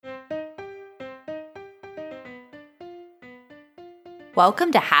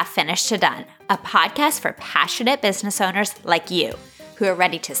Welcome to Half Finished to Done, a podcast for passionate business owners like you who are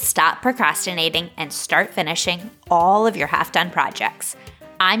ready to stop procrastinating and start finishing all of your half-done projects.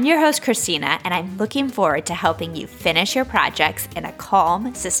 I'm your host, Christina, and I'm looking forward to helping you finish your projects in a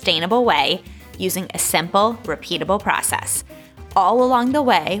calm, sustainable way using a simple, repeatable process. All along the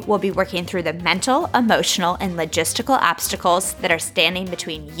way, we'll be working through the mental, emotional, and logistical obstacles that are standing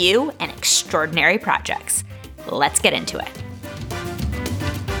between you and extraordinary projects. Let's get into it.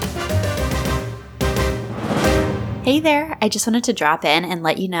 Hey there, I just wanted to drop in and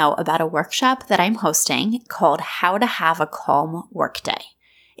let you know about a workshop that I'm hosting called How to Have a Calm Workday.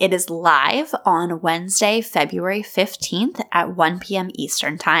 It is live on Wednesday, February 15th at 1 p.m.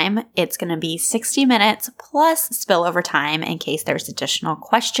 Eastern Time. It's going to be 60 minutes plus spillover time in case there's additional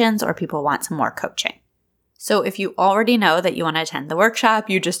questions or people want some more coaching. So if you already know that you want to attend the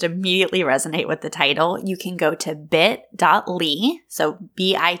workshop, you just immediately resonate with the title, you can go to bit.ly, so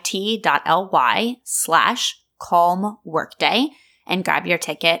bit.ly/Calm Workday and grab your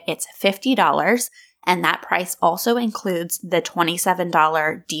ticket. It's $50, and that price also includes the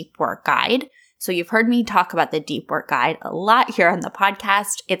 $27 Deep Work Guide. So you've heard me talk about the Deep Work Guide a lot here on the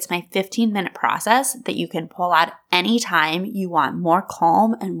podcast. It's my 15-minute process that you can pull out anytime you want more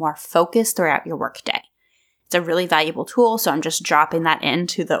calm and more focus throughout your workday. It's a really valuable tool, so I'm just dropping that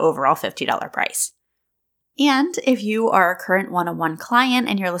into the overall $50 price. And if you are a current one-on-one client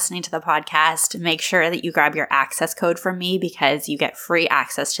and you're listening to the podcast, make sure that you grab your access code from me because you get free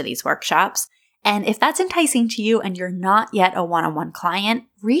access to these workshops. And if that's enticing to you and you're not yet a one-on-one client,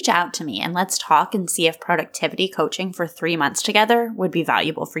 reach out to me and let's talk and see if productivity coaching for 3 months together would be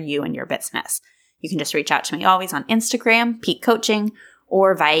valuable for you and your business. You can just reach out to me always on Instagram, Peak Coaching,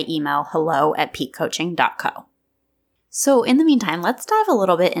 or via email, hello@peakcoaching.co. So in the meantime, let's dive a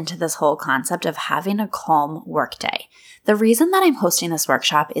little bit into this whole concept of having a calm workday. The reason that I'm hosting this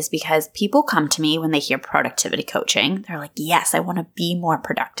workshop is because people come to me when they hear productivity coaching. They're like, yes, I want to be more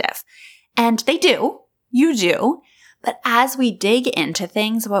productive. And they do. You do. But as we dig into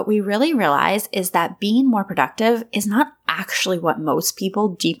things, what we really realize is that being more productive is not actually what most people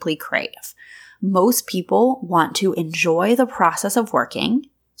deeply crave. Most people want to enjoy the process of working,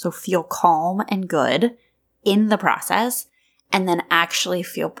 so feel calm and good in the process, and then actually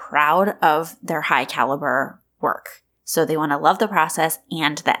feel proud of their high caliber work. So they want to love the process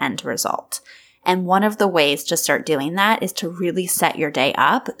and the end result. And one of the ways to start doing that is to really set your day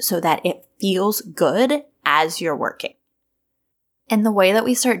up so that it feels good as you're working. And the way that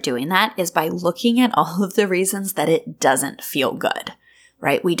we start doing that is by looking at all of the reasons that it doesn't feel good,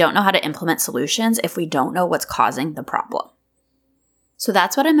 right? We don't know how to implement solutions if we don't know what's causing the problem. So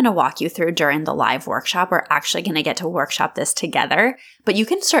that's what I'm going to walk you through during the live workshop. We're actually going to get to workshop this together, but you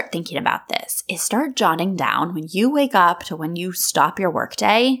can start thinking about this. Is start jotting down when you wake up to when you stop your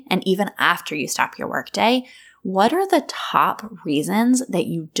workday, and even after you stop your workday, what are the top reasons that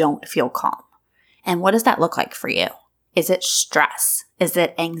you don't feel calm? And what does that look like for you? Is it stress? Is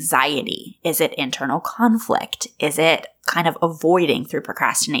it anxiety? Is it internal conflict? Is it kind of avoiding through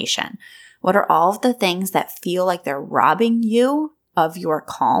procrastination? What are all of the things that feel like they're robbing you of your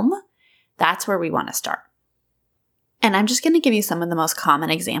calm? That's where we want to start. And I'm just going to give you some of the most common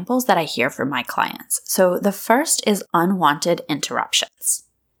examples that I hear from my clients. So the first is unwanted interruptions.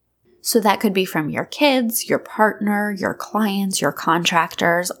 So that could be from your kids, your partner, your clients, your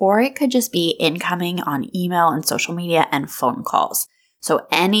contractors, or it could just be incoming on email and social media and phone calls. So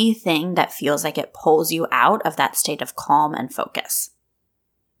anything that feels like it pulls you out of that state of calm and focus.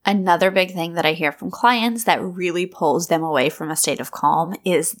 Another big thing that I hear from clients that really pulls them away from a state of calm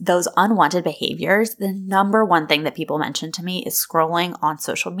is those unwanted behaviors. The number one thing that people mention to me is scrolling on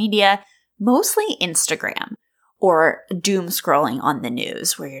social media, mostly Instagram, or doom scrolling on the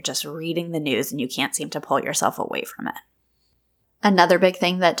news, where you're just reading the news and you can't seem to pull yourself away from it. Another big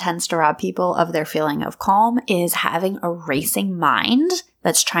thing that tends to rob people of their feeling of calm is having a racing mind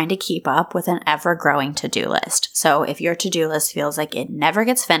that's trying to keep up with an ever-growing to-do list. So if your to-do list feels like it never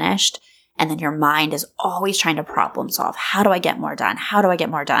gets finished, and then your mind is always trying to problem solve, how do I get more done? How do I get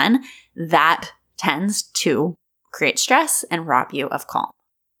more done? That tends to create stress and rob you of calm.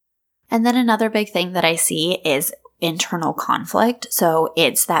 And then another big thing that I see is internal conflict. So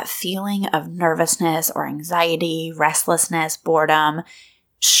it's that feeling of nervousness or anxiety, restlessness, boredom,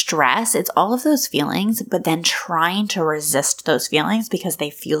 stress. It's all of those feelings, but then trying to resist those feelings because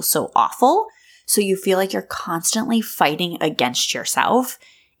they feel so awful. So you feel like you're constantly fighting against yourself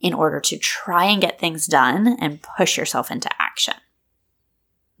in order to try and get things done and push yourself into action.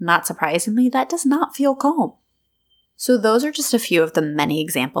 Not surprisingly, that does not feel calm. So those are just a few of the many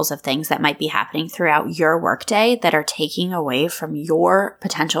examples of things that might be happening throughout your workday that are taking away from your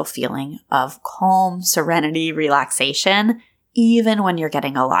potential feeling of calm, serenity, relaxation, even when you're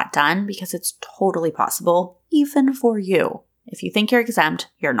getting a lot done, because it's totally possible, even for you. If you think you're exempt,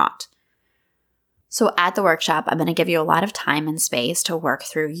 you're not. So at the workshop, I'm going to give you a lot of time and space to work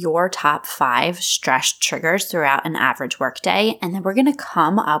through your top 5 stress triggers throughout an average workday. And then we're going to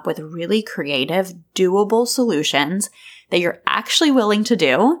come up with really creative, doable solutions that you're actually willing to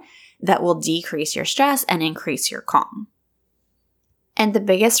do that will decrease your stress and increase your calm. And the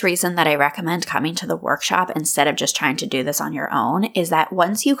biggest reason that I recommend coming to the workshop instead of just trying to do this on your own is that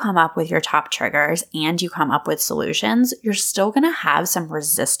once you come up with your top triggers and you come up with solutions, you're still going to have some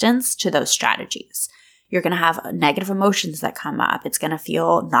resistance to those strategies. You're going to have negative emotions that come up. It's going to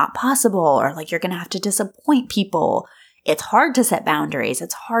feel not possible, or like you're going to have to disappoint people. It's hard to set boundaries.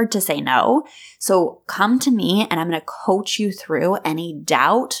 It's hard to say no. So come to me and I'm going to coach you through any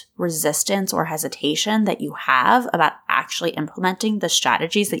doubt, resistance, or hesitation that you have about actually implementing the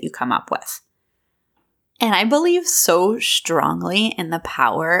strategies that you come up with. And I believe so strongly in the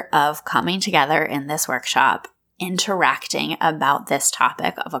power of coming together in this workshop, interacting about this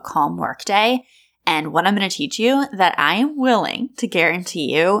topic of a calm workday. And what I'm going to teach you, that I am willing to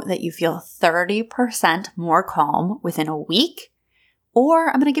guarantee you that you feel 30% more calm within a week, or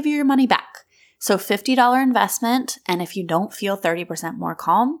I'm going to give you your money back. So $50 investment, and if you don't feel 30% more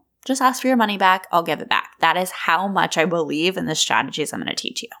calm, just ask for your money back. I'll give it back. That is how much I believe in the strategies I'm going to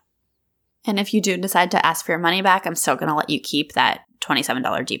teach you. And if you do decide to ask for your money back, I'm still going to let you keep that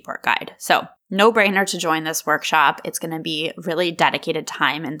 $27 deep work guide. So no brainer to join this workshop. It's going to be really dedicated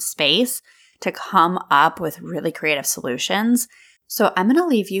time and space to come up with really creative solutions. So I'm going to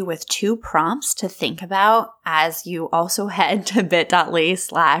leave you with 2 prompts to think about as you also head to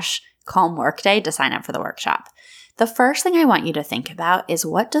bit.ly/calm workday to sign up for the workshop. The first thing I want you to think about is,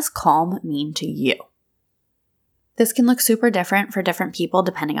 what does calm mean to you? This can look super different for different people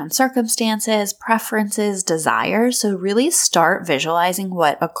depending on circumstances, preferences, desires. So really start visualizing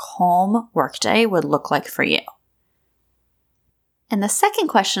what a calm workday would look like for you. And the second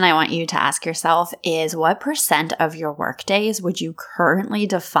question I want you to ask yourself is, what % of your workdays would you currently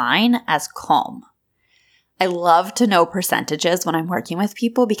define as calm? I love to know percentages when I'm working with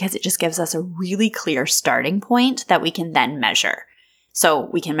people because it just gives us a really clear starting point that we can then measure. So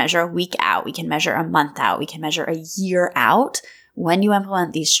we can measure a week out, we can measure a month out, we can measure a year out. When you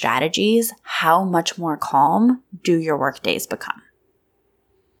implement these strategies, how much more calm do your workdays become?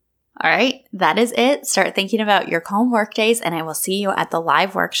 All right, that is it. Start thinking about your calm workdays, and I will see you at the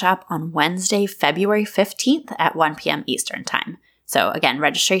live workshop on Wednesday, February 15th at 1 p.m. Eastern Time. So again,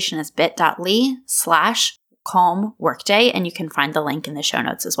 registration is bit.ly/calm workday, and you can find the link in the show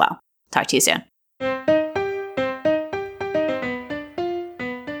notes as well. Talk to you soon.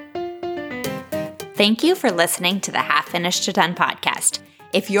 Thank you for listening to the Half Finished to Done podcast.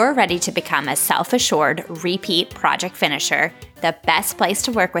 If you're ready to become a self-assured, repeat project finisher, the best place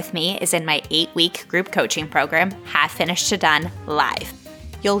to work with me is in my 8-week group coaching program, Half Finished to Done Live.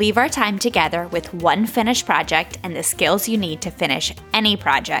 You'll leave our time together with one finished project and the skills you need to finish any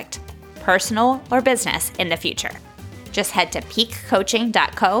project, personal or business, in the future. Just head to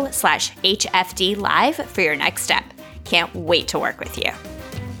peakcoaching.co/HFD live for your next step. Can't wait to work with you.